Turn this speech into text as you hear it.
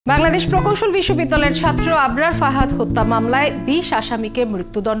বাংলাদেশ প্রকৌশল বিশ্ববিদ্যালয়ের ছাত্র আবরার ফাহাদ হত্যা মামলায় ২০ আসামিকে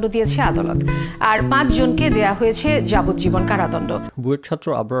মৃত্যুদণ্ড দিয়েছে আদালত, আর ৫ জনকে দেয়া হয়েছে যাবজ্জীবন কারাদণ্ড। বুয়েট ছাত্র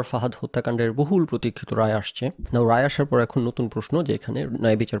আবরার ফাহাদ হত্যাকাণ্ডের বহুল প্রতীক্ষিত রায় আসছে। রায় আসার পর এখন নতুন প্রশ্ন যে এখানে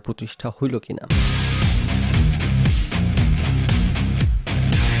ন্যায় বিচার প্রতিষ্ঠা হইল কিনা।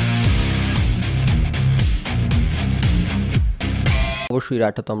 অবশ্যই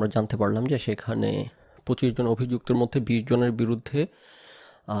রায়টা তো আমরা জানতে পারলাম যে সেখানে ২৫ জন অভিযুক্তের মধ্যে ২০ জনের বিরুদ্ধে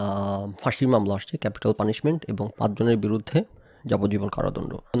ফাঁসির মামলা আসছে, ক্যাপিটাল পানিশমেন্ট, এবং ৫ জনের বিরুদ্ধে যাবজ্জীবন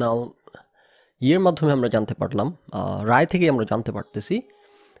কারাদণ্ড। নাও ইয়ের মাধ্যমে আমরা জানতে পারলাম, রায় থেকে আমরা জানতে পারতেছি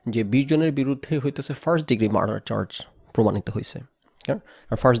যে ২০ জনের বিরুদ্ধে হইতেছে ফার্স্ট ডিগ্রি মার্ডার চার্জ প্রমাণিত হয়েছে।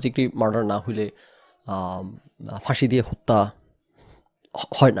 আর ফার্স্ট ডিগ্রি মার্ডার না হইলে ফাঁসি দিয়ে হত্যা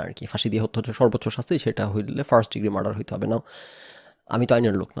হয় না আর কি। ফাঁসি দিয়ে হত্যা হচ্ছে সর্বোচ্চ শাস্তি, সেটা হইলে ফার্স্ট ডিগ্রি মার্ডার হইতে হবে। না, আমি তো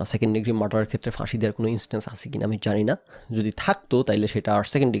আইনের লোক না, সেকেন্ড ডিগ্রি মার্ডারের ক্ষেত্রে ফাঁসি দেওয়ার কোনো ইনস্টেন্স আছে কিনা আমি জানি না। যদি থাকতো তাইলে সেটা আর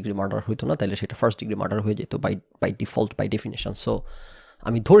সেকেন্ড ডিগ্রি মার্ডার হইতো না, তাইলে সেটা ফার্স্ট ডিগ্রি মার্ডার হয়ে যেত by default, by definition. So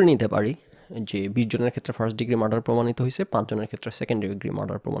আমি ধরে নিতে পারি যে ২০ জনের ক্ষেত্রে ফার্স্ট ডিগ্রি মার্ডার প্রমাণিত হয়েছে, 5 জনের ক্ষেত্রে সেকেন্ড ডিগ্রি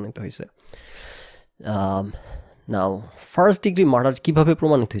মার্ডার প্রমাণিত হয়েছে। নাও ফার্স্ট ডিগ্রি মার্ডার কীভাবে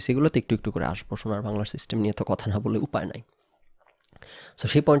প্রমাণিত হয়েছে এগুলোতে একটু একটু করে আসবো। সোনার বাংলার সিস্টেম নিয়ে তো কথা না বলে উপায় নাই। সো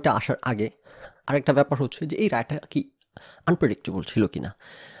সেই পয়েন্টে আসার আগে আরেকটা ব্যাপার হচ্ছে যে এই রায়টা কি আনপ্রেডিক্টেবল ছিল কি না।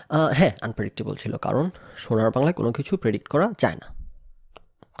 হ্যাঁ, আনপ্রেডিক্টেবল ছিল, কারণ সোনার বাংলায় কোনো কিছু প্রেডিক্ট করা যায় না।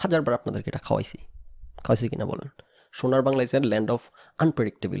 হাজারবার আপনাদেরকে এটা খাওয়াইছি কিনা বলেন। সোনার Bangla is a land of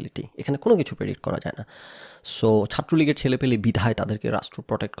আনপ্রেডিক্টেবিলিটি, এখানে কোনো কিছু প্রেডিক্ট করা যায় না। সো ছাত্রলীগের ছেলেপেলে বিধায় তাদেরকে রাষ্ট্র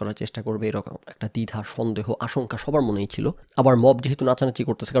প্রোটেক্ট করার চেষ্টা করবে, এরকম একটা দ্বিধা, সন্দেহ, আশঙ্কা সবার মনেই ছিল। আবার মব যেহেতু নাচানাচি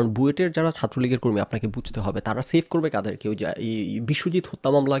করতেছে, কারণ বুয়েটের যারা ছাত্রলীগের কর্মী আপনাকে বুঝতে হবে তারা সেভ করবে কাদেরকে। ওই যে এই বিশ্বজিৎ হত্যা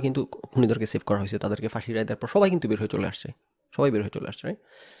মামলা কিন্তু খুনিদেরকে সেভ করা হয়েছে, তাদেরকে ফাঁসি রায় দেওয়ার পর সবাই কিন্তু বের হয়ে চলে আসছে, রাইট?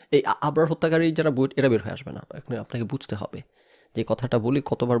 এই আবরার হত্যাকারী যারা বুয়েট, এরা বের হয়ে আসবে না। এখন আপনাকে বুঝতে হবে যে কথাটা বলি,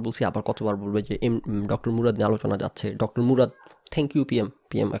 কতবার বলছি, আবার কতবার বলবে যে ডক্টর মুরাদ নিয়ে আলোচনা যাচ্ছে। Doctor Murad, thank you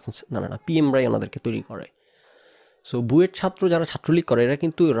PM এখন না পিএমরাই ওনাদেরকে তৈরি করে। সো বুয়েট ছাত্র যারা ছাত্রলীগ করে এরা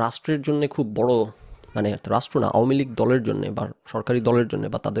কিন্তু রাষ্ট্রের জন্য খুব বড়, মানে রাষ্ট্র না, আওয়ামী লীগ দলের জন্য বা সরকারি দলের জন্য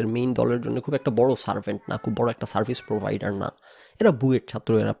বা তাদের মেইন দলের জন্য খুব একটা বড় সার্ভেন্ট না, খুব বড় একটা সার্ভিস প্রোভাইডার না। এরা বুয়েট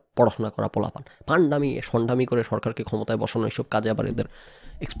ছাত্র, এরা পড়াশোনা করা পোলাপান, সন্ডামি করে সরকারকে ক্ষমতায় বসানো, এইসব কাজে আবার এদের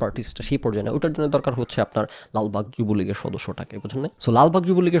এক্সপার্টিসটা সেই পর্যায়ে না। ওটার জন্য দরকার হচ্ছে আপনার লালবাগ যুবলীগের সদস্যটাকে, বুঝলেন না? সো লালবাগ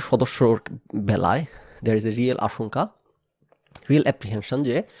যুবলীগের সদস্যর বেলায় দেয়ার ইজ এ রিয়েল আশঙ্কা, রিয়েল অ্যাপ্রিহেনশন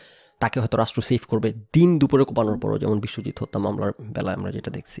যে তাকে হয়তো রাষ্ট্র সেভ করবে দিন দুপুরে কোপানোর পরও, যেমন বিশ্বজিৎ হত্যা মামলার বেলায় আমরা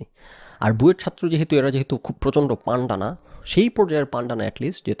যেটা দেখছি। আর বুয়েট ছাত্র এরা যেহেতু খুব প্রচণ্ড পান্ডানা, সেই পর্যায়ের পান্ডানা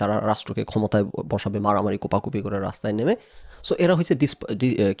অ্যাটলিস্ট, যে তারা রাষ্ট্রকে ক্ষমতায় বসাবে মারামারি কোপাকুপি করে রাস্তায় নেমে। সো এরা হয়েছে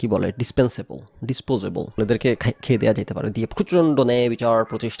ডিসপোজেবল, এদেরকে খেয়ে দেওয়া যেতে পারে, দিয়ে প্রচণ্ড ন্যায় বিচার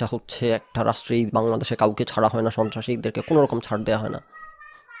প্রতিষ্ঠা হচ্ছে একটা রাষ্ট্রেই। বাংলাদেশে কাউকে ছাড়া হয় না, সন্ত্রাসীদেরকে কোনো রকম ছাড় দেওয়া হয় না।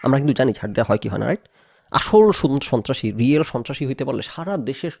 আমরা কিন্তু জানি ছাড় দেওয়া হয় কি হয় না, রাইট? আসল সন্ত্রাসী, রিয়েল সন্ত্রাসী হইতে পারলে সারা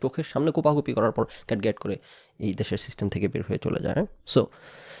দেশের চোখের সামনে কোপাকুপি করার পর গ্যাট করে এই দেশের সিস্টেম থেকে বের হয়ে চলে যায়।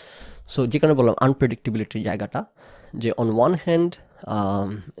 সো যেখানে বললাম আনপ্রেডিক্টেবিলিটির জায়গাটা, যে অন ওয়ান হ্যান্ড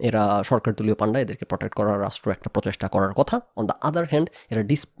এরা সরকার দলীয় পান্ডা, এদেরকে প্রোটেক্ট করার রাষ্ট্র একটা প্রচেষ্টা করার কথা। অন দ্য আদার হ্যান্ড এরা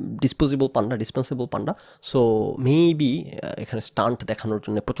ডিসপোজেবল পান্ডা। সো মেবি এখানে স্টান্ট দেখানোর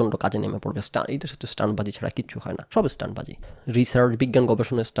জন্য প্রচণ্ড কাজে নেমে পড়বে। এই দেশে তো স্টান্টবাজি ছাড়া কিচ্ছু হয় না, সব স্টান্টবাজি। রিসার্চ, বিজ্ঞান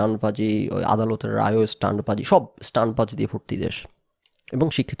গবেষণায় স্টান্টবাজি, ওই আদালতের রায়ও স্টান্টবাজি, সব স্টান্টবাজি দিয়ে ভর্তি দেশ, এবং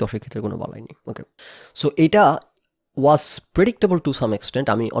শিক্ষিত অশিক্ষিতের কোনো বালাই নেই। ওকে, সো এটা ওয়াজ প্রেডিক্টেবল টু সাম এক্সটেন্ট।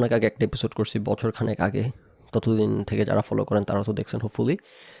 আমি অনেক আগে একটা এপিসোড করছি, বছরখানেক আগে, ততদিন থেকে যারা ফলো করেন তারা তো দেখছেন হোপফুলি,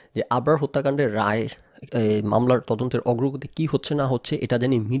 যে আবরার হত্যাকাণ্ডের রায়, মামলার তদন্তের অগ্রগতি কী হচ্ছে না হচ্ছে এটা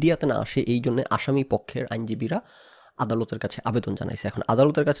জানি মিডিয়াতে না আসে, এই জন্য আসামি পক্ষের আইনজীবীরা আদালতের কাছে আবেদন জানাইছে। এখন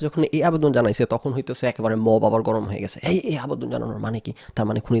আদালতের কাছে যখন এই আবেদন জানাইছে তখন হইতেছে একেবারে মব আবার গরম হয়ে গেছে। এই আবেদন জানানোর মানে কি? তার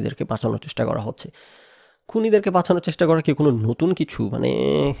মানে খুনিদেরকে বাঁচানোর চেষ্টা করা হচ্ছে। খুনিদেরকে বাঁচানোর চেষ্টা করা কি কোনো নতুন কিছু? মানে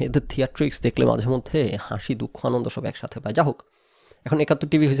এদের থিয়েট্রিক্স দেখলে মাঝে মধ্যে হাসি, দুঃখ, আনন্দ সব একসাথে পায়। যা হোক, এখন ৭১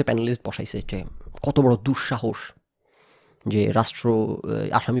 টিভি হয়েছে, প্যানেলিস্ট বসাইছে, যে কত বড় দুঃসাহস যে রাষ্ট্র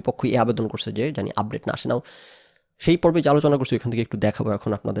আসামি পক্ষ এই আবেদন করছে, যে জানি আপডেট না আসে। নাও সেই পর্বে যে আলোচনা করছি ওইখান থেকে একটু দেখাবো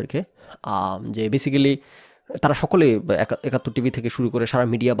এখন আপনাদেরকে, যে বেসিক্যালি তারা সকলে ৭১ টিভি থেকে শুরু করে সারা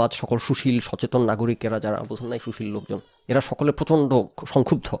মিডিয়াবাদ, সকল সুশীল সচেতন নাগরিকেরা যারা বোঝেন নাই, সুশীল লোকজন, এরা সকলে প্রচণ্ড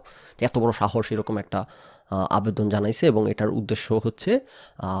সংক্ষুব্ধ যে এত বড় সাহস এরকম একটা আবেদন জানাইছে, এবং এটার উদ্দেশ্য হচ্ছে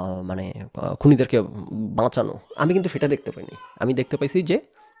মানে খুনিদেরকে বাঁচানো। আমি কিন্তু সেটা দেখতে পাইনি। আমি দেখতে পাইছি যে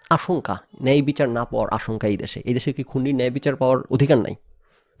আশঙ্কা, ন্যায় বিচার না পাওয়ার আশঙ্কা এই দেশে কি খুনির ন্যায় বিচার পাওয়ার অধিকার নাই?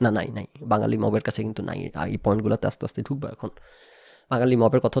 না, নাই। বাঙালি মবের কাছে কিন্তু নাই। এই পয়েন্টগুলোতে আস্তে আস্তে ঢুকবো। এখন বাঙালি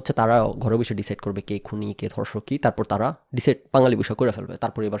মবের কথা হচ্ছে তারা ঘরে বসে ডিসাইড করবে কে খুনি, কে ধর্ষক কি, তারপর তারা ডিসাইড বাঙালি বসে করে ফেলবে।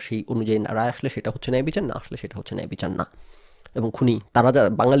 তারপর এবার সেই অনুযায়ী রায় আসলে সেটা হচ্ছে ন্যায় বিচার, না আসলে সেটা হচ্ছে ন্যায় বিচার না। এবং খুনি, তারা যা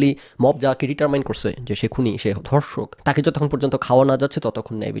বাঙালি মব যাকে ডিটারমাইন করছে যে সে খুনি, সে ধর্ষক, তাকে যতক্ষণ পর্যন্ত খাওয়া না যাচ্ছে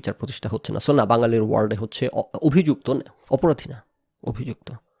ততক্ষণ ন্যায় বিচার প্রতিষ্ঠা হচ্ছে না। সো না, বাঙালির ওয়ার্ল্ডে হচ্ছে অভিযুক্ত অপরাধী না, অভিযুক্ত।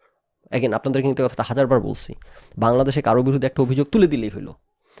 অ্যাগেন আপনাদের কিন্তু কথাটা হাজারবার বলছি, বাংলাদেশে কারো বিরুদ্ধে একটা অভিযোগ তুলে দিলেই হলো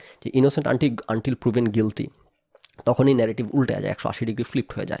যে ইনোসেন্ট আনটিল প্রুভেন গিলটি, তখনই ন্যারেটিভ উল্টে যায়, 180 ডিগ্রি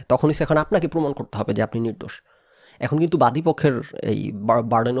ফ্লিপড হয়ে যায়। তখনই এখন আপনাকে প্রমাণ করতে হবে যে আপনি নির্দোষ। এখন কিন্তু বাদীপক্ষের এই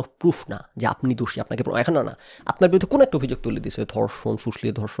বার্ডেন অফ প্রুফ না যে আপনি দোষী, আপনাকে এখন না, আপনার বিরুদ্ধে কোনো একটা অভিযোগ তুলে দিছে, ধর্ষণ,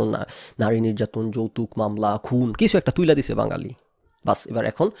 ফুসলিয়ে ধর্ষণ, নারী নির্যাতন, যৌতুক মামলা, খুন, কিছু একটা তুলে দিছে বাঙালি, বাস এবার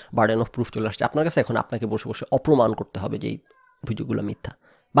এখন বার্ডেন অফ প্রুফ চলে আসছে আপনার কাছে। এখন আপনাকে বসে বসে অপ্রমাণ করতে হবে যে এই অভিযোগগুলো মিথ্যা।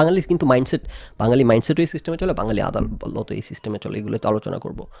 বাঙালি কিন্তু বাঙালি মাইন্ডসেটও এই সিস্টেমে চলে, বাঙালি আদালত এই সিস্টেমে চলে, এগুলো তো আলোচনা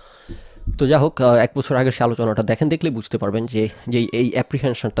করব। তো যা হোক, 1 বছর আগের সে আলোচনাটা দেখলে বুঝতে পারবেন যে এই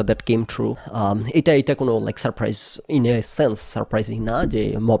অ্যাপ্রিহেনশনটা দ্যাট কেম থ্রু, এটা কোনো like surprise, in a sense surprising না যে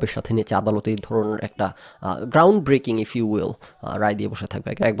মবের সাথে নিচে আদালতে এই ধরনের একটা ground breaking if you will রায় দিয়ে বসে থাকবে।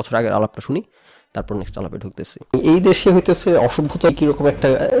 1 বছর আগের আলাপটা শুনি, তারপর নেক্সট আলাপে ঢুকতেছি। এই দেশে হইতেছে অসভ্যতা কিরকম একটা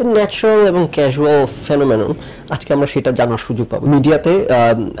ন্যাচারাল এবং ক্যাজুয়াল ফেনোমেনন, আজকে আমরা সেটা জানার সুযোগ পাবো। মিডিয়াতে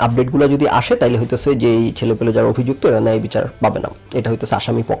আপডেটগুলো যদি আসে তাইলে হইতেছে যে এই ছেলেপেলে যারা অভিযুক্ত এরা ন্যায় বিচার পাবে না, এটা হইতেছে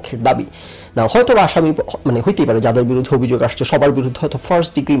আসামি পক্ষের দাবি। না হয়তো বা আসামি মানে হইতেই পারে যাদের বিরুদ্ধে অভিযোগ আসছে সবার বিরুদ্ধে হয়তো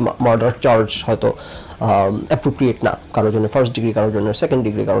ফার্স্ট ডিগ্রি মার্ডার চার্জ হয়তো অ্যাপ্রোপ্রিয়েট না, কারোর জন্য ফার্স্ট ডিগ্রি, কারোর জন্য সেকেন্ড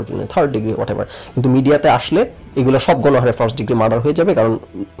ডিগ্রি, কারোর জন্য থার্ড ডিগ্রি, হোয়াটএভার। কিন্তু মিডিয়াতে আসলে এগুলো সব গণহারে ফার্স্ট ডিগ্রি মার্ডার হয়ে যাবে, কারণ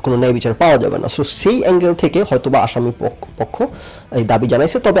কোনো ন্যায় বিচার পাওয়া যাবে না। সো সেই অ্যাঙ্গেল থেকে হয়তো বা আসামি পক্ষ এই দাবি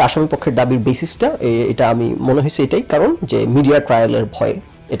জানাইছে, তবে আসামি পক্ষের দাবির বেসিসটা এটা আমি মনে হয়েছে এটাই কারণ যে মিডিয়া ট্রায়ালের ভয়ে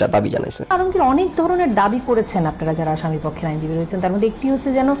এটা দাবি জানাইছে। কারণ কি অনেক ধরনের দাবি করেছেন আপনারা যারা আসামি পক্ষের আইনজীবী রয়েছেন, তার মধ্যে একটি হচ্ছে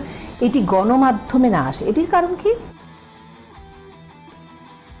যেন এটি গণমাধ্যমে না আসে, এটির কারণ কি?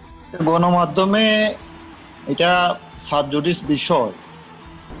 গণমাধ্যমে এটা সাবজুডিস বিষয়,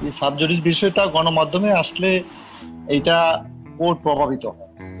 এই সাবজুডিস বিষয়টা গণমাধ্যমে আসলে এটা কোর্ট প্রভাবিত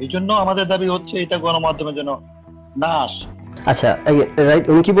হয়, এই জন্য আমাদের দাবি হচ্ছে এটা গণমাধ্যমের জন্য না আসে। আচ্ছা রাইট,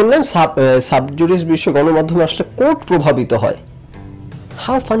 উনি কি বললেন সাবজুডিস বিষয় গণমাধ্যমে আসলে কোর্ট প্রভাবিত হয়।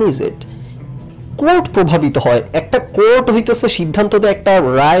 How funny is it? Court প্রভাবিত হয়? একটা কোর্ট হইতেছে সিদ্ধান্ত দেয়, একটা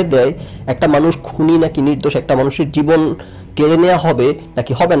রায় দেয়, একটা মানুষ খুনি নাকি নির্দোষ, একটা মানুষের জীবন কেড়ে নেওয়া হবে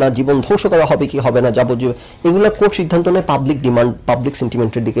নাকি হবে না, জীবন ধ্বংস করা হবে কি হবে না, যাবজ্জীবন, এগুলো কোর্ট সিদ্ধান্ত নেয় পাবলিক ডিমান্ড, পাবলিক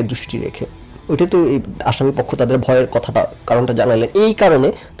সেন্টিমেন্টের দিকে দৃষ্টি রেখে। ওইটা তো এই আসামি পক্ষ তাদের ভয়ের কথাটা কারণটা জানালেন, এই কারণে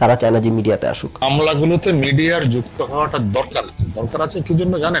তারা চায় না যে মিডিয়াতে আসুক। মামলাগুলোতে মিডিয়ার যুক্ত হওয়াটা দরকার আছে কি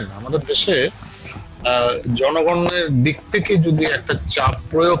জন্য জানেন? আমাদের দেশে জনগণের দিক থেকে যদি একটা চাপ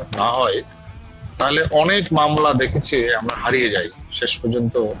প্রয়োগ না হয় তাহলে অনেক মামলা দেখেছি আমরা হারিয়ে যাই, শেষ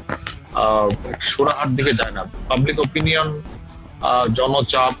পর্যন্ত সুরাহার দিকে যায় না। পাবলিক ওপিনিয়ন,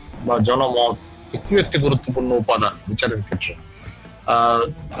 জনচাপ বা জনমত একটি গুরুত্বপূর্ণ উপাদান বিচারের ক্ষেত্রে।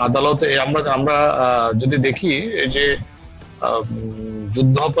 আদালতে আমরা যদি দেখি এই যে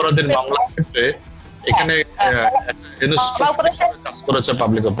যুদ্ধ অপরাধের মামলার ক্ষেত্রে এখানে কাজ করেছে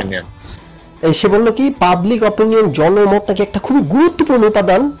পাবলিক ওপিনিয়ন। সে বললো কি পাবলিক অপিনিয়ন, জনমত নাকি একটা খুবই গুরুত্বপূর্ণ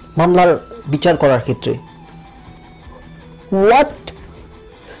উপাদান মামলার বিচার করার ক্ষেত্রে। হোয়াট?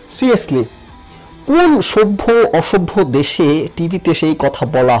 সিরিয়াসলি? কোন সভ্য অসভ্য দেশে টিভিতে সেই কথা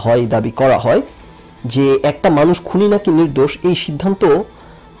বলা হয়, দাবি করা হয় যে একটা মানুষ খুনি নাকি নির্দোষ এই সিদ্ধান্ত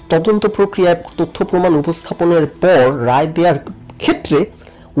তদন্ত প্রক্রিয়ায় তথ্য প্রমাণ উপস্থাপনের পর রায় দেওয়ার ক্ষেত্রে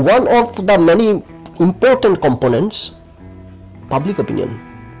one of the many important components public opinion.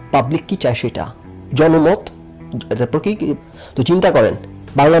 Public কি চায় সেটা, জনমত। তারপর কি তো চিন্তা করেন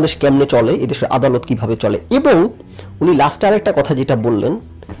বাংলাদেশ কেমনে চলে, এদেশের আদালত কিভাবে চলে। এবং উনি লাস্টে আরেকটা কথা যেটা বললেন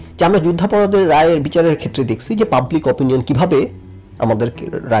যে আমরা যুদ্ধাপরাধের রায়ের বিচারের ক্ষেত্রে দেখছি যে পাবলিক অপিনিয়ন কিভাবে আমাদের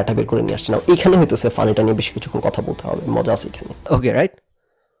রায়টা বের করে নিয়ে আসছে না। এখানে হইতেছে ফানিটা নিয়ে বেশি কিছুক্ষণ কথা বলতে হবে, মজা আছে এখানে। Okay right.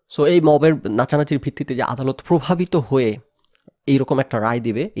 সো এই মবের নাচানাচির ভিত্তিতে যে আদালত প্রভাবিত হয়ে এইরকম একটা রায়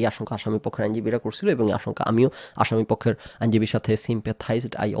দিবে এই আশঙ্কা আসামি পক্ষের আইনজীবীরা করছিল, এবং এই আশঙ্কা আমিও আসামি পক্ষের আইনজীবীর সাথে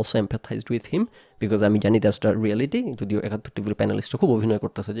সিম্প্যাথাইজড, I also এম্প্যাথাইজড with him, because আমি জানি দ্যাটস দ্য রিয়ালিটি। যদিও 71 টিভির প্যানেলিস্টরা খুব অভিনয়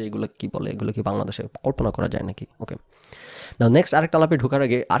করতেছে যে এগুলো কি বলে, এগুলো কি বাংলাদেশে কল্পনা করা যায় নাকি। ওকে, না নেক্সট আরেকটা আলাপে ঢোকার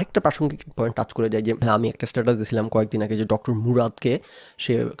আগে আরেকটা প্রাসঙ্গিক পয়েন্ট টাচ করে যায় যে আমি একটা স্ট্যাটাস দিয়েছিলাম কয়েকদিন আগে যে ডক্টর মুরাদকে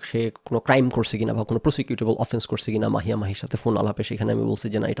সে কোনো ক্রাইম করছে কিনা বা কোনো প্রসিকিউটেবল অফেন্স করছে কিনা মাহির সাথে ফোন আলাপে, সেখানে আমি বলছি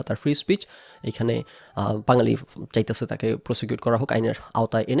যে না, এটা তার ফ্রি স্পিচ, এখানে বাঙালি চাইতেছে তাকে প্রসিকিউট করা হোক আইনের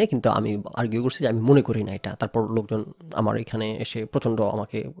আওতায় এনে, কিন্তু আমি আর্গিউ করছি যে আমি মনে করি না এটা। তারপর লোকজন আমার এখানে এসে প্রচণ্ড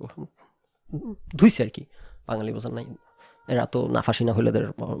আমাকে ধুইছে আর কি, বাঙালি বোঝার নাই, এরা তো না ফাঁসি না হইলে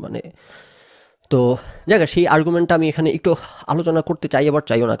মানে তো জায়গা সেই আর্গুমেন্টটা আমি এখানে একটু আলোচনা করতে চাই, আবার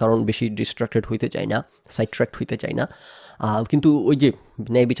চাইও না, কারণ বেশি ডিস্ট্রাক্টেড হইতে চাই না, সাইড ট্র্যাক্ট হইতে চাই না। কিন্তু ওই যে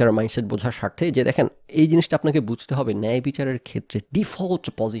ন্যায় বিচারের মাইন্ডসেট বোঝার স্বার্থে যে দেখেন এই জিনিসটা আপনাকে বুঝতে হবে, ন্যায় বিচারের ক্ষেত্রে ডিফল্ট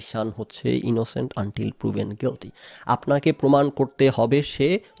পজিশন হচ্ছে ইনোসেন্ট আনটিল প্রুভেন গিলটি। আপনাকে প্রমাণ করতে হবে সে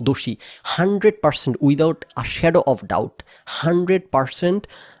দোষী 100% without a shadow of doubt, 100%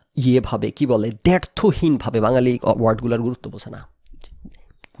 ইয়েভাবে কী বলে দ্ব্যর্থহীনভাবে, বাঙালি ওয়ার্ডগুলোর গুরুত্ব বোঝে না,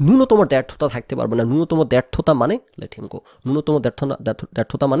 ন্যূনতম ব্যর্থতা থাকতে পারবে না। ন্যূনতম ব্যর্থতা মানে লেট হিম গো, ন্যূনতম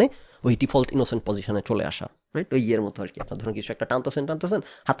ব্যর্থতা মানে ওই ডিফল্ট ইনোসেন্ট পজিশনে চলে আসা, রাইট? ওই ইয়ের মতো আর কি, আপনার ধরুন কিছু একটা টানতেছেন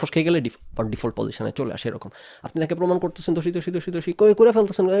হাত ফসকে গেলে ডিফল্ট পজিশনে চলে আসে এরকম। আপনি তাকে প্রমাণ করতেছেন দোষী করে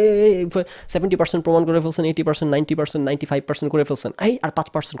ফেলতেছেন, 70% প্রমাণ করে ফেলছেন, 80%, 90%, 95% করে ফেলছেন, আর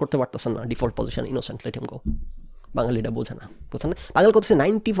 5% করতে পারতেছেন না, default position innocent, let him গো। বাঙালিটা বোঝে না, বুঝছেন না? বাঙালি করতেছে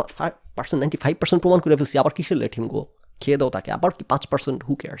 95% প্রমাণ করে ফেলছি, আবার কিসের লেট হিম গো, খেয়ে দাও তাকে, আবার কি 5%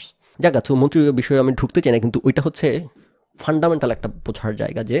 হু কেয়ার্স। জায়গা তো মন্ত্রীর বিষয়ে আমি ঢুকতে চাই না, কিন্তু ওইটা হচ্ছে ফান্ডামেন্টাল একটা বোঝার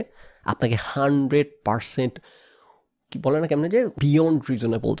জায়গা যে আপনাকে 100% কি বলে না কেমনে, যে বিয়ন্ড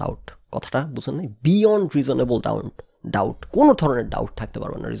রিজনেবল ডাউট, কথাটা বুঝেন না? বিয়ন্ড রিজনেবল ডাউট, কোনো ধরনের ডাউট থাকতে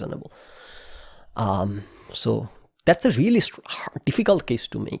পারবে না reasonable. So that's a really difficult case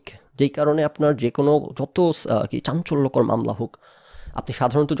to make, যেই কারণে আপনার যে কোনো যত কি চাঞ্চল্যকর মামলা হোক, আপনি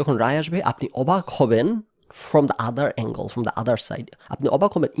সাধারণত যখন রায় আসবে আপনি অবাক হবেন from the other angle, from the other side, আপনি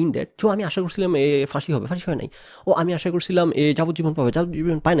অবাক হবেন ইন দ্যাট যে আমি আশা করছিলাম এ ফাঁসি হয় নাই, আমি আশা করছিলাম এ যাবজ্জীবন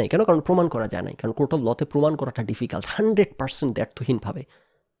পায় নাই। কেন? কারণ প্রমাণ করা যায় নাই, কারণ কোর্ট অফ লতে প্রমাণ করাটা ডিফিকাল্ট, 100% দ্ব্যর্থহীনভাবে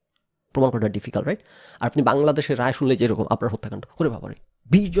প্রমাণ করাটা ডিফিকাল্ট, রাইট? আর আপনি বাংলাদেশের রায় শুনলে যেরকম আপনার হত্যাকাণ্ড, ওরে বাবারে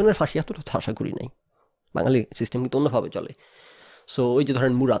 20 জনের ফাঁসি, এতটা তো আশা করি নাই। বাঙালি সিস্টেম কিন্তু অন্যভাবে চলে। সো ওই যে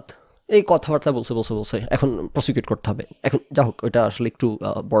ধরেন মুরাদ এই কথাবার্তা বলছে এখন প্রসিকিউট করতে হবে, এখন যা হোক ওইটা আসলে একটু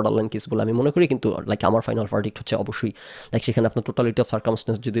বর্ডার লাইন কেস বলে আমি মনে করি, কিন্তু লাইক আমার ফাইনাল ভার্ডিক্ট হচ্ছে অবশ্যই লাইক সেখানে আপনার টোটালিটি অফ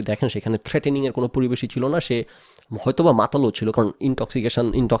সার্কামস্টেন্স যদি দেখেন, সেখানে থ্রেটেনিংয়ের কোনো পরিবেশই ছিল না, সে হয়তো বা মাতালও ছিল, কারণ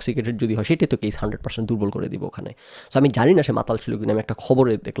ইনটক্সিকেটেড যদি হয় সেটাই তো কেস 100% দুর্বল করে দিব ওখানে। সো আমি জানি না সে মাতাল ছিল কিনা, আমি একটা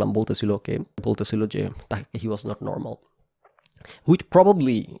খবরে দেখলাম বলতেছিল যে তাকে হি was not normal, which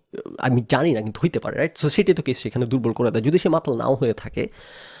probably আমি জানি না, কিন্তু হইতে পারে, রাইট? সো সেটাই তো কেস সেখানে দুর্বল করে দেয়। যদি সে মাতাল নাও হয়ে থাকে,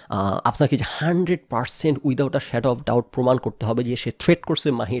 আপনাকে যে 100% without a shadow of doubt প্রমাণ করতে হবে যে সে থ্রেট করছে,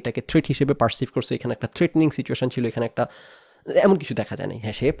 মাহি এটাকে থ্রেট হিসেবে পারসিভ করছে, এখানে একটা থ্রেটনিং সিচুয়েশন ছিল, এখানে একটা এমন কিছু দেখা যায় না।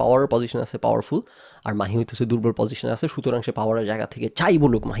 হ্যাঁ, সে পাওয়ার পজিশন আছে, পাওয়ারফুল, আর মাহি হইতেছে দুর্বল পজিশনে আছে, সুতরাং সে পাওয়ারের জায়গা থেকে চাই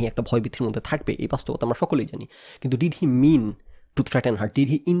বলুক মাহি একটা ভয়ভীতির মধ্যে থাকবে, এই বাস্তবতা আমরা সকলেই জানি। কিন্তু did he mean to threaten her? Did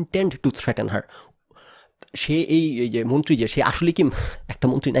he intend to threaten হার? সে এই যে মন্ত্রী, যে সে আসলে কি একটা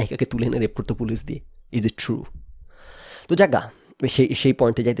মন্ত্রী নায়িকাকে তুলে এনে রেপ করতে পুলিশ দিয়ে? Is it true? তো জায়গা সেই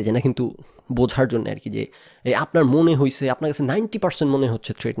পয়েন্টে যাইতে চাই না, কিন্তু বোঝার জন্য আর কি, যে আপনার মনে হয়েছে, আপনার কাছে 90% মনে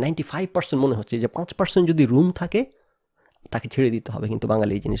হচ্ছে থ্রেট, 95% মনে হচ্ছে, যে 5% যদি রুম থাকে তাকে ছেড়ে দিতে হবে, কিন্তু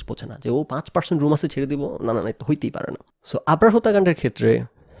বাঙালি এই জিনিস বোঝে না যে ও 5% রুম আছে ছেড়ে দিব, না এটা হইতেই পারে না। সো আবরার হত্যাকাণ্ডের ক্ষেত্রে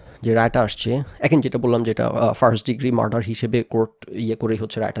যে রায়টা আসছে, এখন যেটা বললাম যেটা ফার্স্ট ডিগ্রি মার্ডার হিসেবে কোর্ট করেই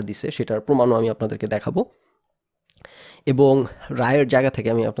হচ্ছে রায়টা দিছে, সেটার প্রমাণও আমি আপনাদেরকে দেখাবো। এবং রায়ের জায়গা থেকে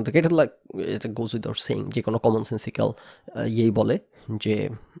আমি আপনাদেরকে এটা গোজ উইদাউট সেইং, যে কোনো কমন সেন্সিক্যাল ইয়েই বলে যে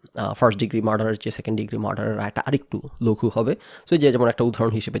ফার্স্ট ডিগ্রি মার্ডারের যে সেকেন্ড ডিগ্রি মার্ডারের রায়টা আরেকটু লঘু হবে। সো যে যেমন একটা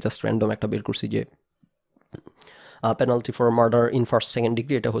উদাহরণ হিসেবে জাস্ট র্যান্ডম একটা বের করছি, যে penalty for murder in first second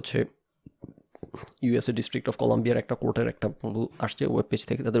degree, এটা হচ্ছে ইউএসএ ডিস্ট্রিক্ট অফ কলম্বিয়ার একটা কোর্টের একটা আসছে ওয়েব পেজ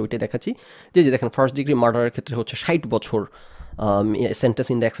থেকে, তাদের ওইটাই দেখাচ্ছি, যে দেখেন ফার্স্ট ডিগ্রি মার্ডারের ক্ষেত্রে হচ্ছে 60 বছর sentence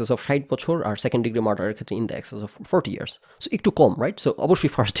in the access of 60 বছর, আর সেকেন্ড ডিগ্রি মার্ডারের ক্ষেত্রে in the access of 40 years. So একটু কম, রাইট? সো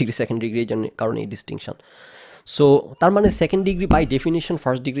অবশ্যই ফার্স্ট ডিগ্রি সেকেন্ড ডিগ্রির জন্য কারণে এই ডিস্টিংশন। সো তার মানে second degree by definition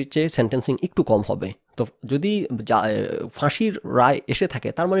first ডিগ্রির চেয়ে সেন্টেন্সিং একটু কম হবে। তো যদি ফাঁসির রায় এসে থাকে,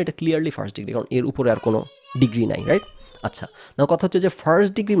 তার মানে এটা ক্লিয়ারলি ফার্স্ট ডিগ্রি, কারণ এর উপরে আর কোনো ডিগ্রি নাই, রাইট? আচ্ছা, না কথা হচ্ছে যে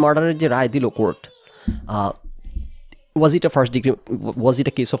ফার্স্ট ডিগ্রি মার্ডারের যে রায় দিল court, was it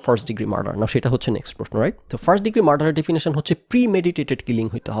a case of first degree murder? না, সেটা হচ্ছে নেক্সট প্রশ্ন, রাইট? তো ফার্স্ট ডিগ্রি মার্ডারের ডেফিনেশন হচ্ছে প্রিমেডিটেটেড কিলিং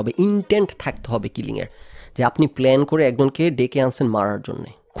হইতে হবে, ইন্টেন্ট থাকতে হবে কিলিংয়ের, যে আপনি প্ল্যান করে একজনকে ডেকে আনছেন মারার জন্য,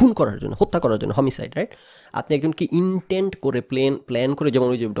 খুন করার জন্য, হত্যা করার জন্য, হোমিসাইড, রাইট? আপনি একজনকে ইন্টেন্ট করে প্ল্যান করে, যেমন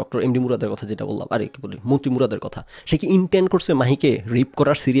ওই যে ডক্টর এমডি মুরাদের কথা যেটা বললাম, আরে কি বলি, মন্ত্রী মুরাদের কথা, সে কি ইন্টেন্ট করছে মাহিকে রেপ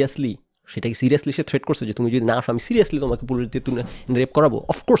করার সিরিয়াসলি? সেটাকে সিরিয়াসলি সে থ্রেট করছে যে তুমি যদি না আসো আমি সিরিয়াসলি তোমাকে পুলিশ দিয়ে তুমি রেপ করাবো?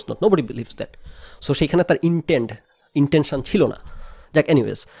 Of course not, nobody believes that. So সেখানে তার ইন্টেনশন ছিল না। যাক,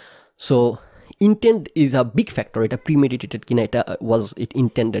 anyways, so intent is a big factor, এটা প্রিমেডিটেটেড কিনা, এটা ওয়াজ ইট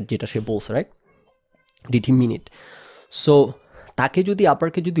ইন্টেন্ডেড, যেটা সে বলছে, right? Did he mean it? So তাকে যদি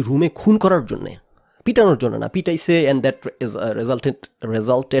আপনাকে যদি রুমে খুন করার জন্যে, পিটানোর জন্য না, পিটাইছে and that is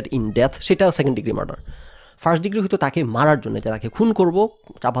resulted in death, সেটা second degree murder. First degree হয়তো তাকে মারার জন্য, যে তাকে খুন করবো,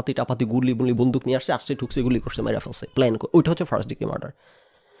 চাপাতি গুলি বন্দুক নিয়ে আসছে, ঢুকছে, গুলি করছে, মেরে ফেলছে, প্ল্যান করে, ওইটা হচ্ছে ফার্স্ট ডিগ্রি মার্ডার।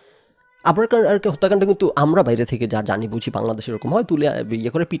 আবরারকে হত্যাকাণ্ড কিন্তু আমরা বাইরে থেকে যা জানি বুঝি বাংলাদেশে এরকম হয়, তুলে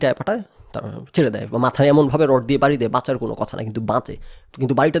ইয়ে করে পিটায় পাঠায়, তার ছেড়ে দেয়, বা মাথায় এমনভাবে রড দিয়ে বাড়ি দেয়, বাঁচার কোনো কথা না, কিন্তু বাঁচে।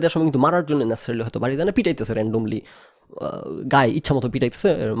 কিন্তু বাড়িটা দেওয়ার সময় কিন্তু মারার জন্য নেসেসারিলি হয়তো বাড়ি দেয় না, পিটাইতেছে র্যান্ডমলি, গায়ে ইচ্ছা মতো পিটাইতেছে,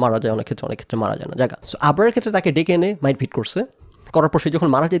 মারা যায় অনেক ক্ষেত্রে মারা যায় না জায়গা। সো আবরারের ক্ষেত্রে তাকে ডেকে এনে মারপিট করছে, করার পর সে যখন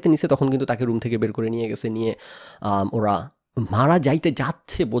মারা যাইতে নিছে তখন কিন্তু তাকে রুম থেকে বের করে নিয়ে গেছে, নিয়ে ওরা মারা যাইতে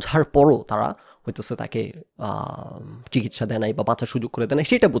যাচ্ছে বোঝার পরও তারা হইতেছে তাকে চিকিৎসা দেয় নাই বা বাঁচার সুযোগ করে দেয় নাই,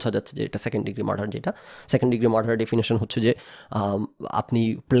 সেটা বোঝা যাচ্ছে যে এটা সেকেন্ড ডিগ্রি মার্ডার। যেটা সেকেন্ড ডিগ্রি মার্ডারের ডেফিনেশন হচ্ছে যে আপনি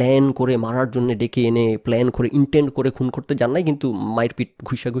প্ল্যান করে মারার জন্য ডেকে এনে প্ল্যান করে ইন্টেন্ড করে খুন করতে যান নাই, কিন্তু মারপিট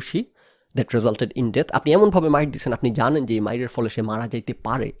ঘুষাঘুষি দ্যাট রেজাল্টেড ইন ডেথ। আপনি এমনভাবে মাইট দিচ্ছেন, আপনি জানেন যে এই মাইরের ফলে সে মারা যাইতে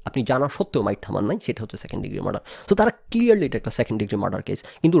পারে, আপনি জানা সত্ত্বেও মাইট থামান নাই, সেটা হচ্ছে সেকেন্ড ডিগ্রি মার্ডার। তো তারা ক্লিয়ারলি এটা একটা সেকেন্ড ডিগ্রি মার্ডার কেস।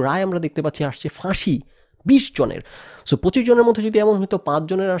 কিন্তু রায় আমরা দেখতে পাচ্ছি আসছে ফাঁসি 20 জনের। সো 25 জনের মধ্যে যদি এমন হয়তো 5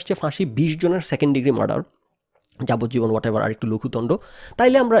 জনের আসছে ফাঁসি, 20 জনের সেকেন্ড ডিগ্রি মার্ডার, যাবজ্জীবন হোয়াট এভার, আর একটু লঘুদণ্ড,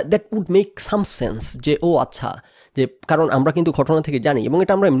 তাইলে আমরা that would make some sense যে ও আচ্ছা, যে কারণ আমরা কিন্তু ঘটনা থেকে জানি, এবং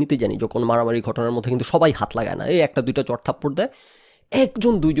এটা আমরা এমনিতে জানি, যখন মারামারি ঘটনার মধ্যে কিন্তু সবাই হাত লাগায় না, এই একটা দুইটা চট থাপ্পড় দেয়,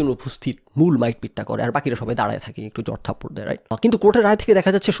 1-2 উপস্থিত মূল মাইটপিটটা করে, আর বাকিরা সবাই দাঁড়ায় থাকে, একটু চট থাপ্পড় দেয়, রাইট? কিন্তু কোর্টের রায় থেকে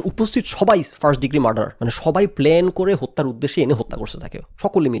দেখা যাচ্ছে উপস্থিত সবাই ফার্স্ট ডিগ্রি মার্ডার, মানে সবাই প্ল্যান করে হত্যার উদ্দেশ্যে এনে হত্যা করছে তাকে,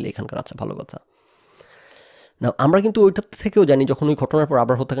 সকলে মিলে এখানকার। আচ্ছা, ভালো কথা না। আমরা কিন্তু ওইটার থেকেও জানি, যখন ওই ঘটনার পর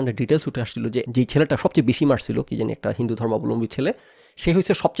আবার হত্যাকাণ্ডের ডিটেলস উঠে আসছিল, যে যেই ছেলেটা সবচেয়ে বেশি মারছিল, কি জানি একটা হিন্দু ধর্মাবলম্বী ছেলে, সে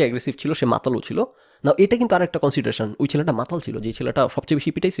হচ্ছে সবচেয়ে অ্যাগ্রেসিভ ছিল, সে মাতালও ছিল না। এটা কিন্তু আর একটা কনসিডারেশন, ওই ছেলেটা মাতাল ছিল, যে ছেলেটা সবচেয়ে বেশি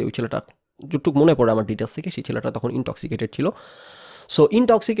পিটাইছে, ওই ছেলেটা যতটুকু মনে পড়ে আমার ডিটেলস থেকে, সেই ছেলেটা তখন ইনটক্সিকেটেড ছিল। সো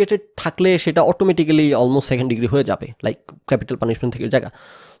ইনটক্সিকেটেড থাকলে সেটা অটোমেটিক্যালি অলমোস্ট সেকেন্ড ডিগ্রি হয়ে যাবে, লাইক ক্যাপিটাল পানিশমেন্ট থেকে জায়গা।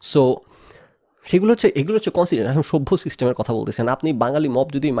 সো এগুলো হচ্ছে কনসিডার। এখন সভ্য সিস্টেমের কথা বলতেছেন আপনি, বাঙালি মব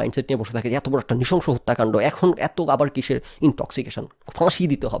যদি মাইন্ডসেট নিয়ে বসে থাকে যে এত বড় একটা নৃশংস হত্যাকাণ্ড, এখন এত আবার কিসের ইনটক্সিকেশন, ফাঁসি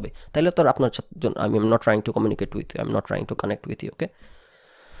দিতে হবে, তাহলে তো আর আপনার জন্য I am not trying to communicate with you, I am not trying to connect with you, okay?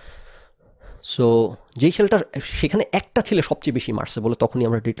 So যেই ছেলেটা, সেখানে একটা ছেলে সবচেয়ে বেশি মারছে বলে তখনই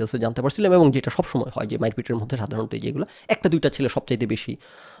আমরা ডিটেলসে জানতে পারছিলাম, এবং যেটা সবসময় হয় যে মারপিটের মধ্যে সাধারণত যেগুলো 1-2টা ছেলে সবচাইতে বেশি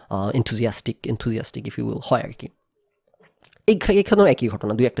এনথুজিয়াস্টিক ইফ ইউ উইল হয় আর কি। এখানেও একই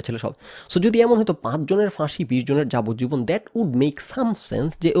ঘটনা, 2-1টা ছেলে সব। সো যদি এমন হয়তো 5 জনের ফাঁসি, 20 জনের যাবজ্জীবন, that would make some sense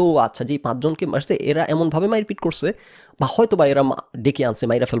যে ও আচ্ছা, যে 5 জনকে মারছে এরা এমনভাবে মারপিট করছে, বা হয়তো বা এরা ডেকে আনছে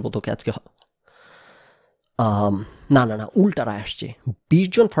মাইরা ফেলবো তোকে আজকে। না, উল্টা রায় আসছে, 20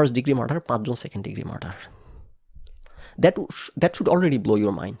 জন first degree murder, 5 John second degree murder. That should already blow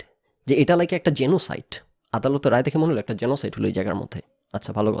your mind, যে এটা লাইক একটা জেনোসাইড। আদালতের রায় দেখে মনে হলো একটা জেনোসাইড হলো এই জায়গার মধ্যে।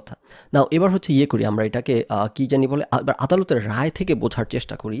 আচ্ছা, ভালো কথা। নাও এবার হচ্ছে করি আমরা এটাকে কি জানি বলে, আদালতের রায় থেকে বোঝার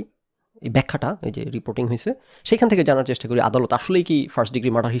চেষ্টা করি, এই ব্যাখ্যাটা, এই যে রিপোর্টিং হয়েছে সেখান থেকে জানার চেষ্টা করি আদালত আসলেই কি ফার্স্ট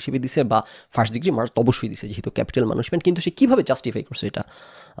ডিগ্রি মার্ডার হিসেবে দিছে, বা ফার্স্ট ডিগ্রি মার্ডার অবশ্যই দিছে যেহেতু ক্যাপিটাল পানিশমেন্ট, কিন্তু সে কীভাবে জাস্টিফাই করছে এটা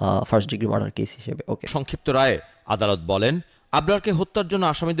ফার্স্ট ডিগ্রি মার্ডার কেস হিসেবে। ওকে, সংক্ষিপ্ত রায়ে আদালত বলেন, আবরারকে হত্যার জন্য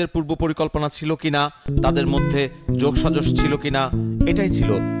আসামিদের পূর্ব পরিকল্পনা ছিল কিনা, তাদের মধ্যে যোগসাজশ ছিল কিনা, এটাই ছিল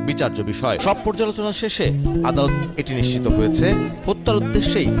বিচার্য বিষয়। সব পর্যালোচনা শেষে আদালত এটি নিশ্চিত হয়েছে, হত্যার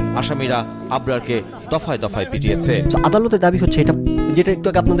উদ্দেশ্যেই আসামিরা আবরারকে দফায় দফায় পিটিয়েছে। আদালতের দাবি হচ্ছে এটা, যেটা একটু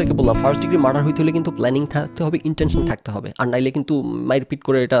আগে আপনাদেরকে বললাম, ফার্স্ট ডিগ্রি মার্ডার হইতে হলে কিন্তু প্ল্যানিং থাকতে হবে, ইন্টেনশন থাকতে হবে, আর নাইলে কিন্তু মারপিট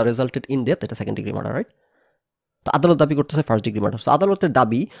করে এটা রেজাল্টেড ইন ডেথ, এটা সেকেন্ড ডিগ্রি মার্ডার, রাইট? তো আদালত দাবি করতেছে ফার্স্ট ডিগ্রি মার্ডার। আদালতের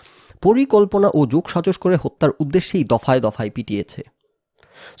দাবি পরিকল্পনা ও যোগসাজশ করে হত্যার উদ্দেশ্যেই দফায় দফায় পিটিয়েছে।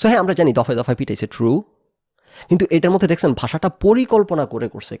 সো হ্যাঁ, আমরা জানি দফায় দফায় পিটাইছে, ট্রু, কিন্তু এটার মধ্যে দেখছেন ভাষাটা পরিকল্পনা করে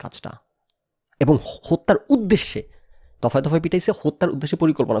করছে কাজটা, এবং হত্যার উদ্দেশ্যে দফায় দফায় পিটাইছে, হত্যার উদ্দেশ্যে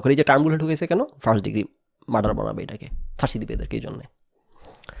পরিকল্পনা করে। এই যে টার্মগুলো ঢুকেছে কেন, ফার্স্ট ডিগ্রি মার্ডার বানাবে, এটাকে ফাঁসি দিবে এদেরকে এই জন্যে।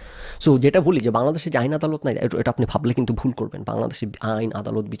 সো যেটা বলি যে বাংলাদেশে যে আইন আদালত নাই, এটা আপনি ভাবলে কিন্তু ভুল করবেন। বাংলাদেশে আইন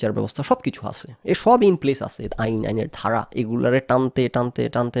আদালত বিচার ব্যবস্থা সব কিছু আছে, এ সব ইন প্লেস আছে, আইনের ধারা এগুলারে টানতে টানতে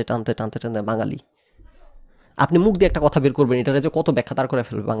টানতে টানতে টানতে টানতে বাঙালি, আপনি মুখ দিয়ে একটা কথা বের করবেন, এটারে যে কত ব্যাখ্যা তার করে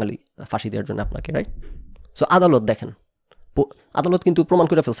ফেলবে বাঙালি ফাঁসি দেওয়ার জন্য আপনাকে, রাইট? সো আদালত দেখেন, আদালত কিন্তু প্রমাণ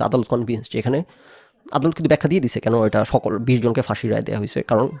করে ফেলছে, আদালত কনভিন্স যে এখানে, আদালত কিন্তু ব্যাখ্যা দিয়ে দিছে কেন এটা সকল 20 জনকে ফাঁসি রায় দেওয়া হয়েছে,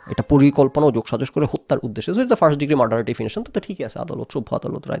 কারণ এটা পরিকল্পনা ও যোগসাজশ করে হত্যার উদ্দেশ্যে। তো ফার্স্ট ডিগ্রি মার্ডারের ডেফিনেশন তো ঠিকই আছে, আদালত সভ্য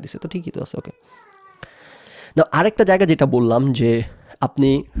আদালত রায় দিছে, তো ঠিকই তো আছে। ওকে, না আরেকটা জায়গা যেটা বললাম যে আপনি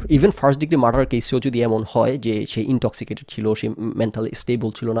ইভেন ফার্স্ট ডিগ্রি মার্ডার কেসেও যদি এমন হয় যে সে ইনটক্সিকেটেড ছিল, সে মেন্টালি স্টেবল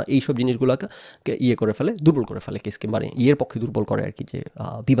ছিল না, এইসব জিনিসগুলোকে করে ফেলে, দুর্বল করে ফেলে কেসকে, মানে পক্ষে দুর্বল করে আর কি, যে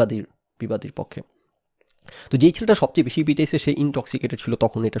বিবাদীর পক্ষে। তো যেই ছেলেটা সবচেয়ে বেশি পিটাইছে সে ইনটক্সিকেটেড ছিল,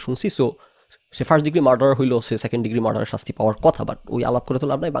 তখন এটা শুনছি। সো সে ফার্স্ট ডিগ্রি মার্ডার হইলেও সে সেকেন্ড ডিগ্রি মার্ডারের শাস্তি পাওয়ার কথা, বাট ওই আলাপ করে তো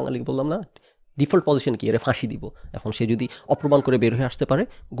লাভ নাই, বাঙালিকে বললাম না ডিফল্ট পজিশন কি, এর ফাঁসি দিব। এখন সে যদি অপ্রমাণ করে বের হয়ে আসতে পারে,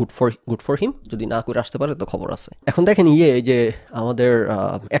 গুড ফর হিম, যদি না করে আসতে পারে তো খবর আছে। এখন দেখেন এই যে আমাদের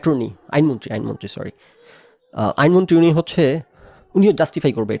অ্যাটর্নি, আইনমন্ত্রী উনি হচ্ছে, উনিও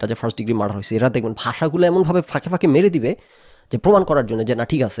জাস্টিফাই করবে এটা যে ফার্স্ট ডিগ্রি মার্ডার হয়েছে। এরা দেখবেন ভাষাগুলো এমনভাবে ফাঁকে ফাঁকে মেরে দিবে যে প্রমাণ করার জন্য যে না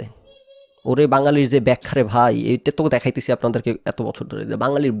ঠিক আছে, ওরে বাঙালির যে ব্যাখ্যারে ভাই, এটা তো দেখাইতেছি আপনাদেরকে এত বছর ধরে, যে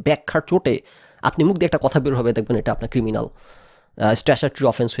বাঙালির ব্যাখ্যার চোটে আপনি মুখ দিয়ে একটা কথা বের হবে, দেখবেন এটা আপনার ক্রিমিনাল স্ট্যাচুটরি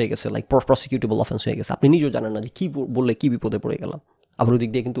অফেন্স হয়ে গেছে, লাইক প্রসিকিউটেবল অফেন্স হয়ে গেছে। আপনি নিজেও জানেন না যে কী বললে কী বিপদে পড়ে গেলাম। আবার ওদিক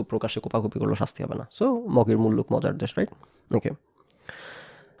দিয়ে কিন্তু প্রকাশ্যে কোপাকুপি করলেও শাস্তি হবে না। সো মগের মুল্লুক মজার দেশ, রাইট? ওকে,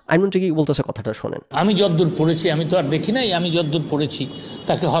 আইনমন্ত্রী কি বলতেছে কথাটা শোনেন। আমি যদ্দূর পড়েছি, আমি তো আর দেখি নাই, আমি যদ্দূর পড়েছি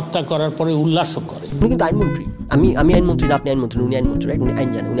তাকে হত্যা করার পরে উল্লাসও করে। উনি কিন্তু আইনমন্ত্রী, আমি আইনমন্ত্রী না, আপনি আইনমন্ত্রী, উনি আইনমন্ত্রী, রাইট? উনি আইন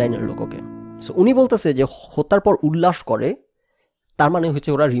জানেন, উনি আইনের লোক। ওকে, সো উনি বলতেছে যে হত্যার পর উল্লাস করে, তার মানে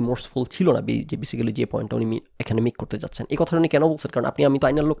হচ্ছে ওরা রিমোর্সফুল ছিল না, যে বেসিক্যালি যে পয়েন্টটা উনি এখানে মেক করতে যাচ্ছেন। এই কথাটা উনি কেন বলছেন? কারণ আমি তো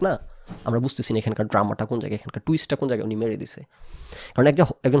আইনের লোক না, আমরা বুঝতেছি না এখানকার ড্রামাটা কোন জায়গায়, এখানকার টুইস্টটা কোন জায়গায় উনি মেরে দিছে। কারণ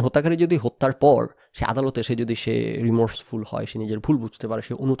একজন হত্যাকারী যদি হত্যার পর সে আদালতে যদি সে রিমোর্সফুল হয়, সে নিজের ভুল বুঝতে পারে,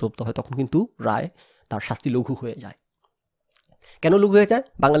 সে অনুতপ্ত হয়, তখন কিন্তু রায় তার শাস্তি লঘু হয়ে যায়। কেন লঘু হয়ে যায়?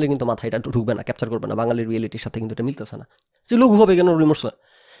 বাঙালির কিন্তু মাথায় এটা ঢুকবে না, ক্যাপচার করবে না, বাঙালির রিয়েলিটির সাথে কিন্তু এটা মিলতেছে না যে লঘু হবে কেন রিমোর্স হয়।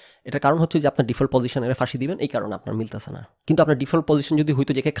 এটার কারণ হচ্ছে যে আপনার ডিফল্ট পজিশনে ফাঁসি দিবেন, এই কারণে আপনার মিলতেছে না। কিন্তু আপনার ডিফল্ট পজিশন যদি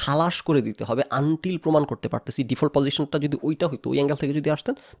হইতো যে খালাস করে দিতে হবে আনটিল প্রমাণ করতে পারতেছি, ডিফল্ট পজিশনটা যদি ওইটা হইতো, ওই অ্যাঙ্গেল থেকে যদি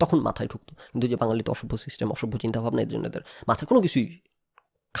আসতেন, তখন মাথায় ঢুকতো। কিন্তু যে বাঙালি তো অসভ্য সিস্টেম, অসভ্য চিন্তাভাবনা, এর জন্য এদের মাথায় কোনো কিছুই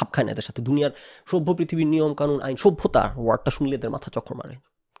খাপ খায় না এদের সাথে। দুনিয়ার সভ্য পৃথিবীর নিয়ম কানুন আইন, সভ্যতা ওয়ার্ডটা শুনলে এদের মাথা চক্কর মারে,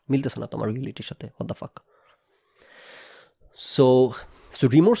 মিলতেছে না তোমার রিয়েলিটির সাথে। What the fuck. সো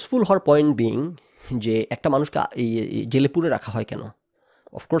রিমোর্সফুল হওয়ার পয়েন্ট বিং যে একটা মানুষকে জেলে পুরে রাখা হয় কেন?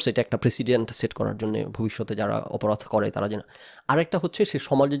 অফকোর্স এটা একটা প্রেসিডেন্ট সেট করার জন্য, ভবিষ্যতে যারা অপরাধ করে তারা যেন। আরেকটা হচ্ছে সে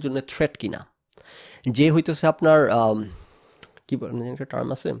সমাজের জন্য থ্রেট কিনা। যে হইতেছে আপনার কি বলেন, একটা টার্ম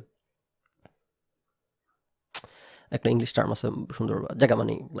আছে, একটা ইংলিশ টার্ম আছে সুন্দর জায়গা,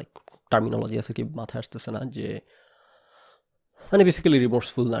 মানে লাইক টার্মিনোলজি আছে কি মাথায় আসতেছে না, যে মানে বেসিক্যালি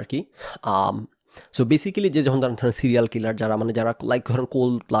রিমোর্সফুল না আর কি। সো বেসিক্যালি যে যখন ধরেন সিরিয়াল কিলার যারা, মানে যারা লাইক ধরেন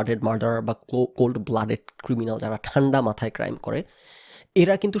কোল্ড ব্লাডেড মার্ডার বা কোল্ড ব্লাডেড ক্রিমিনাল, যারা ঠান্ডা মাথায় ক্রাইম করে,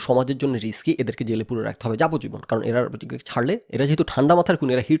 এরা কিন্তু সমাজের জন্য রিস্কি, এদেরকে জেলে পুরে রাখতে হবে যাবজ্জীবন। কারণ এরা ছাড়লে, এরা যেহেতু ঠান্ডা মাথার খুন,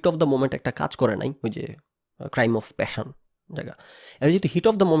 এরা হিট অফ দ্য মোমেন্ট একটা কাজ করে নাই, ওই যে ক্রাইম অফ প্যাশন জায়গা, এরা যেহেতু হিট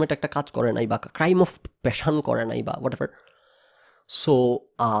অফ দ্য মোমেন্ট একটা কাজ করে নাই বা ক্রাইম অফ প্যাশন করে নাই বা হোয়াট এভার, সো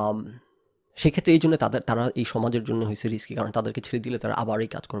সেক্ষেত্রে এই জন্য তারা এই সমাজের জন্য হয়েছে রিস্কি। কারণ তাদেরকে ছেড়ে দিলে তারা আবার এই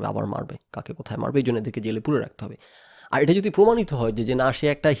কাজ করবে, আবার মারবে, কাকে কোথায় মারবে, এই জন্য এদেরকে জেলে পুরে রাখতে হবে। আর এটা যদি প্রমাণিত হয় যে না, সে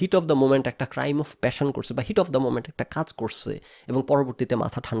একটা হিট অফ দ্য মোমেন্ট একটা ক্রাইম অফ প্যাশন করছে বা হিট অফ দ্য মোমেন্ট একটা কাজ করছে, এবং পরবর্তীতে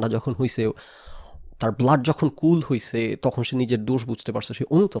মাথা ঠান্ডা যখন হয়েছে, তার ব্লাড যখন কুল হয়েছে, তখন সে নিজের দোষ বুঝতে পারছে, সে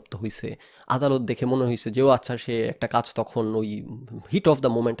অনুতপ্ত হয়েছে, আদালত দেখে মনে হয়েছে যে আচ্ছা, সে একটা কাজ তখন ওই হিট অফ দ্য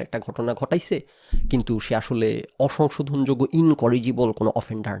মোমেন্ট একটা ঘটনা ঘটাইছে, কিন্তু সে আসলে অসংশোধনযোগ্য ইনকরিজিবল কোনো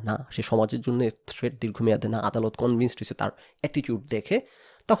অফেন্ডার না, সে সমাজের জন্য থ্রেট দীর্ঘমেয়াদে না, আদালত কনভিন্সড হয়েছে তার অ্যাটিটিউড দেখে,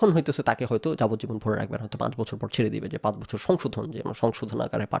 তখন হইতেছে তাকে হয়তো যাবজ্জীবন ভরে রাখবেন, হয়তো 5 বছর পর ছেড়ে দিবে, যে 5 বছর সংশোধন, যে আমরা সংশোধন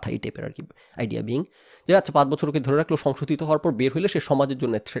আকারে পাঠাই টাইপের আর কি আইডিয়া বিং, যে আচ্ছা 5 বছরকে ধরে রাখলেও সংশোধিত হওয়ার পর বের হইলে সে সমাজের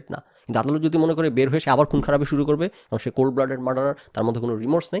জন্য থ্রেট না। কিন্তু আদালত যদি মনে করে বের হয়ে সে আবার খুন খারাপি শুরু করবে, কারণ সে কোল্ড ব্লাডেড মার্ডারার, তার মধ্যে কোনো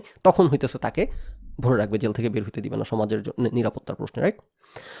রিমোর্স নেই, তখন হইতেছে তাকে ভরে রাখবে, জেল থেকে বের হইতে দিবে না, সমাজের নিরাপত্তার প্রশ্নে, রাইট?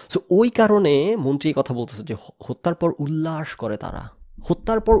 সো ওই কারণে মন্ত্রী কথা বলতেছে যে হত্যার পর উল্লাস করে তারা,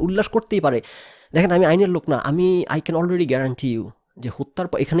 হত্যার পর উল্লাস করতেই পারে। দেখেন, আমি আইনের লোক না, I can already guarantee you যে হত্যার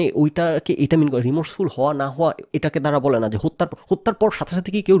পর এখানে ওইটাকে এটা মিন করে, রিমোর্সফুল হওয়া না হওয়া এটাকে দ্বারা বলে না যে হত্যার পর সাথে সাথে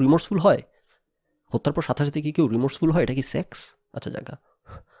কি কেউ রিমোর্সফুল হয়? হত্যার পর সাথে সাথে কি কেউ রিমোর্সফুল হয়? এটা কি সেক্স? আচ্ছা জায়গা,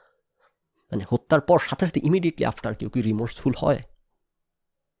 মানে হত্যার পর সাথে সাথে ইমিডিয়েটলি আফটার কেউ কি রিমোর্সফুল হয়?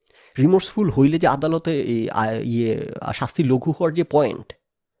 রিমোর্সফুল হইলে যে আদালতে শাস্তি লঘু হওয়ার যে পয়েন্ট,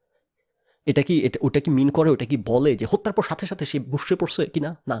 ওটা কি মিন করে, ওটা কি বলে যে হত্যার পর সাথে সাথে সে বসে পড়ছে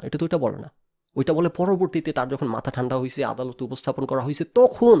কিনা? না, এটা তো ওইটা বলে না। ওইটা বলে পরবর্তীতে তার যখন মাথা ঠান্ডা হয়েছে, আদালতে উপস্থাপন করা হয়েছে,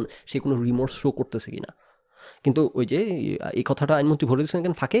 তখন সে কোনো রিমোর্স শো করতেছে কিনা। কিন্তু ওই যে এই কথাটা আইনমন্ত্রী ভরে দিচ্ছেন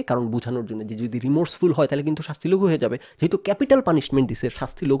কেন ফাঁকে? কারণ বোঝানোর জন্য যে যদি রিমোর্সফুল হয় তাহলে কিন্তু শাস্তি লঘু হয়ে যাবে। যেহেতু ক্যাপিটাল পানিশমেন্ট দিছে,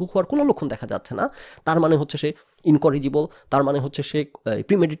 শাস্তি লঘু হওয়ার কোনো লক্ষণ দেখা যাচ্ছে না, তার মানে হচ্ছে সে ইনকরিজিবল, তার মানে হচ্ছে সে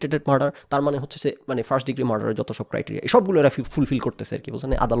প্রিমেডিটেটেড মার্ডার, তার মানে হচ্ছে সে মানে ফার্স্ট ডিগ্রি মার্ডারের যত সব ক্রাইটেরিয়া, সবগুলো এরা ফুলফিল করতেছে আর কি,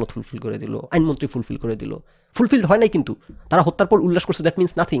 বুঝলেন? আদালত ফুলফিল করে দিল, আইনমন্ত্রী ফুলফিল করে দিল, ফুলফিলড হয় নাই, কিন্তু তারা হত্যার পর উল্লাস করছে, দ্যাট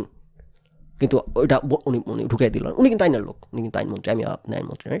মিনস নাথিং। কিন্তু ওইটা উনি ঢুকাই দিল। উনি কিন্তু আইনের লোক, উনি কিন্তু আইনমন্ত্রী, আমি আপনি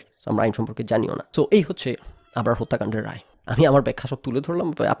আইনমন্ত্রী, রাইট? আমরা আইন সম্পর্কে জানিও না। সো এই হচ্ছে আবরার হত্যাকাণ্ডের রায়। আমি আমার ব্যাখ্যা সব তুলে ধরলাম,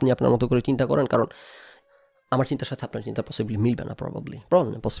 আপনি আপনার মতো করে চিন্তা করেন, কারণ আমার চিন্তার সাথে আপনার চিন্তা পসিবলি মিলবে না,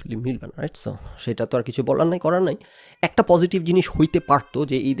 পসিবলি মিলবে না, রাইট? সো সেটা তো আর কিছু বলার নাই, করার নাই। একটা পজিটিভ জিনিস হইতে পারতো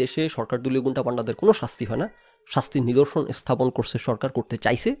যে এই দেশে সরকার দলীয় গুন্ডা পান্ডাদের কোনো শাস্তি হয় না, শাস্তির নিদর্শন স্থাপন করছে সরকার, করতে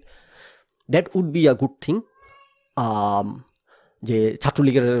চাইছে, that would be a good thing. যে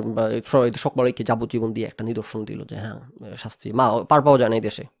ছাত্রলীগের সকলকে যাবজ্জীবন দিয়ে একটা নিদর্শন দিল যে হ্যাঁ শাস্তি পার পাওয়া যায় না এই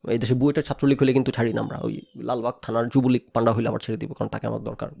দেশে বুয়েটের ছাত্রলীগ হলে কিন্তু ছাড়ি না আমরা, ওই লালবাগ থানার যুবলীগ পান্ডা হইলে আবার ছেড়ে দিব, কারণ তাকে আমার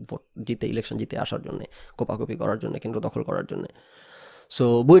দরকার ভোট জিতে, ইলেকশন জিতে আসার জন্য, কোপাকুপি করার জন্য, কেন্দ্র দখল করার জন্য। সো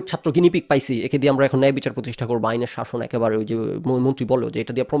বইয়ের ছাত্র গিনিপিক পাইছি, একে দিয়ে আমরা এখন ন্যায় বিচার প্রতিষ্ঠা করবো, আইনের শাসন একেবারে ওই যে মন্ত্রী বললো যে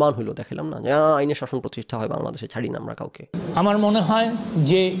এটা দিয়ে প্রমাণ হইলো, দেখালাম না যে আইনের শাসন প্রতিষ্ঠা হয় বাংলাদেশে, ছাড়ি না আমরা কাউকে। আমার মনে হয়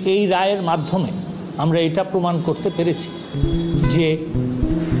যে এই রায়ের মাধ্যমে আমরা এটা প্রমাণ করতে পেরেছি যে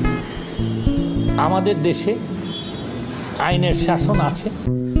আমাদের দেশে আইনের শাসন আছে।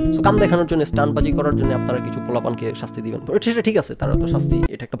 কাম দেখানোর জন্য, স্টান্টবাজি করার জন্য আপনারা কিছু পোলাপানকে শাস্তি দিবেন, সেটা ঠিক আছে, তারা তো শাস্তি,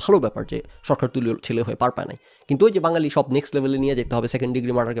 এটা একটা ভালো ব্যাপার যে সরকার তুলে ছেলে হয়ে পার পায় নাই। কিন্তু ওই যে বাঙালি সব নেক্সট লেভেলে নিয়ে যেতে হবে, সেকেন্ড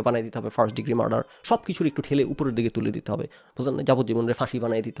ডিগ্রি মার্ডারকে বানিয়ে দিতে হবে ফার্স্ট ডিগ্রি মার্ডার, সব কিছুর একটু ঠেলে উপরের দিকে তুলে দিতে হবে, বুঝলেন না? যাবজ্জীবনের ফাঁসি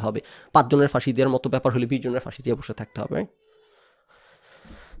বানিয়ে দিতে হবে, 5 জনের ফাঁসি দেওয়ার মতো ব্যাপার হলে 20 জনের ফাঁসি দিয়ে বসে থাকতে হবে।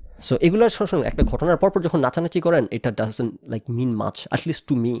 সো এগুলোর সঙ্গে একটা ঘটনার পরপর যখন নাচানাচি করেন, এটা doesn't like mean much, at least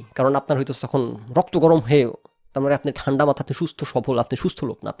to me. কারণ আপনার হয়তো তখন রক্ত গরম হয়ে, তার মানে আপনি ঠান্ডা মাথা, আপনি সুস্থ সবল, আপনি সুস্থ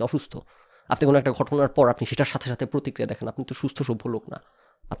লোক না, আপনি অসুস্থ। আপনি কোনো একটা ঘটনার পর আপনি সেটার সাথে সাথে প্রতিক্রিয়া দেখেন, আপনি তো সুস্থ সভ্য লোক না।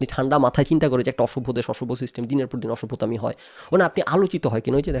 আপনি ঠান্ডা মাথায় চিন্তা করে যে একটা অসভ্য দেশ, অসভ্য সিস্টেম, দিনের পর দিন অসভ্যতামি হয়, না আপনি আলোচিত হয়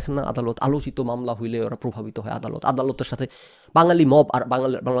কেন? ওই যে দেখেন না, আদালত, আলোচিত মামলা হইলে ওরা প্রভাবিত হয়। আদালতের সাথে বাঙালি মব আর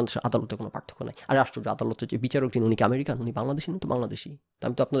বাংলাদেশের আদালতে কোনো পার্থক্য নাই। আর আশ্চর্য, আদালতের যে বিচারক যিনি, উনি কি আমেরিকান? উনি বাংলাদেশি না তো বাংলাদেশি।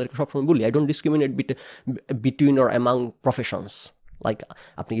 আমি তো আপনাদেরকে সবসময় বলি, I don't discriminate between or among professions. Like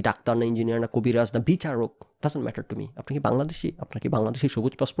আপনি কি ডাক্তার না, ইঞ্জিনিয়ার না, কবিরাজ না, বিচারক, ডাজন্ট ম্যাটার টু মি। আপনি কি বাংলাদেশি? আপনার কি বাংলাদেশি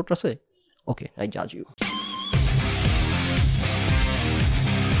সবুজ পাসপোর্ট আছে? Okay, I judge you.